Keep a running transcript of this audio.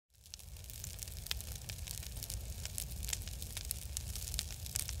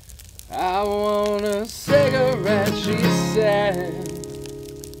I want a cigarette, she said.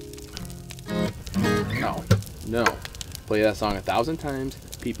 No. Play that song 1,000 times.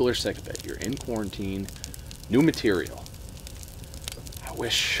 People are sick of it. You're in quarantine. New material. I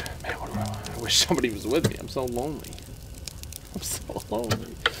wish somebody was with me. I'm so lonely. I'm so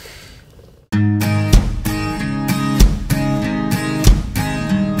lonely.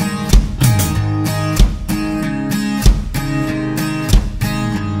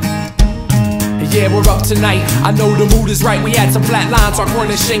 Yeah, we're up tonight. I know the mood is right. We had some flat lines, awkward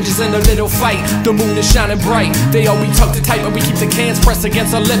exchanges in a little fight. The moon is shining bright. They all be tucked and tight, but we keep the cans pressed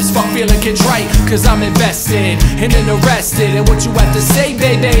against our lips. Fuck feeling contrite, cause I'm invested and interested in what you have to say,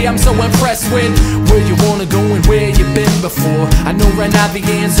 baby. I'm so impressed with where you wanna go and where you've been before. I know right now the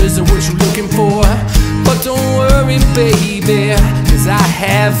answers are what you're looking for, but don't worry, baby, cause I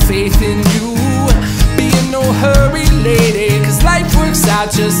have faith in you. Be in no hurry, lady, cause life works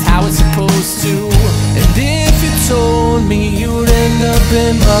out just how it's supposed to. And if you told me you'd end up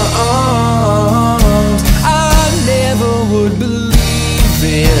in my arms, I never would believe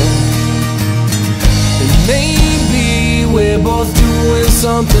it. And maybe we're both doing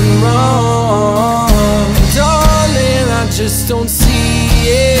something wrong, darling, I just don't see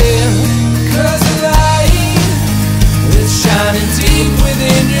it. Cause the light that's shining deep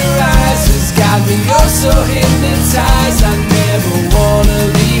within your eyes has got me, you're so hypnotized, I never wanna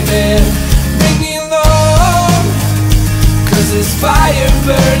leave it. Bring me along, cause this fire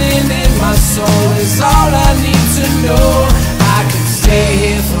burning in my soul is all I need to know. I could stay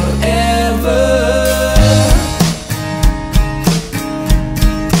here forever.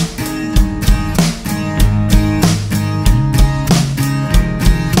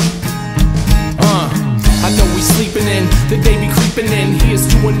 Sleeping in, the day be creeping in. Here's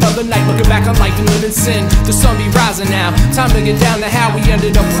to another night, looking back on life and living sin. The sun be rising now, time to get down to how we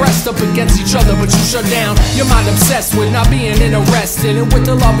ended up pressed up against each other, but you shut down. Your mind obsessed with not being interested in what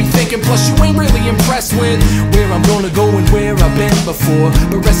they'll all be thinking. Plus you ain't really impressed with where I'm gonna go and where I've been before.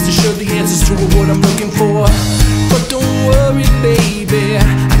 But rest assured the answers to what I'm looking for. But don't worry, baby,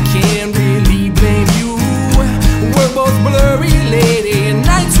 I can't really blame you. We're both blurry, lady, and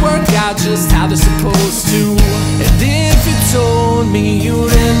nights work out just how they're supposed to. And if you told me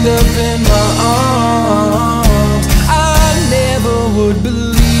you'd end up in my arms, I never would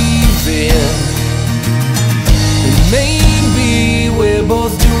believe it. And maybe we're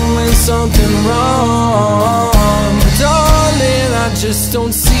both doing something wrong, darling, I just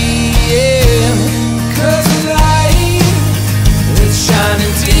don't see it. Cause the light that's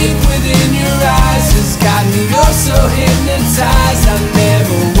shining deep within your eyes has got me, you're so hypnotized, I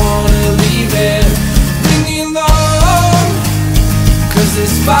never wanna leave it. Bring me along, cause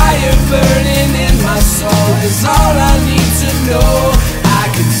this fire burning in my soul is all I need to know. I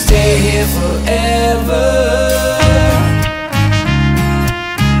could stay here forever.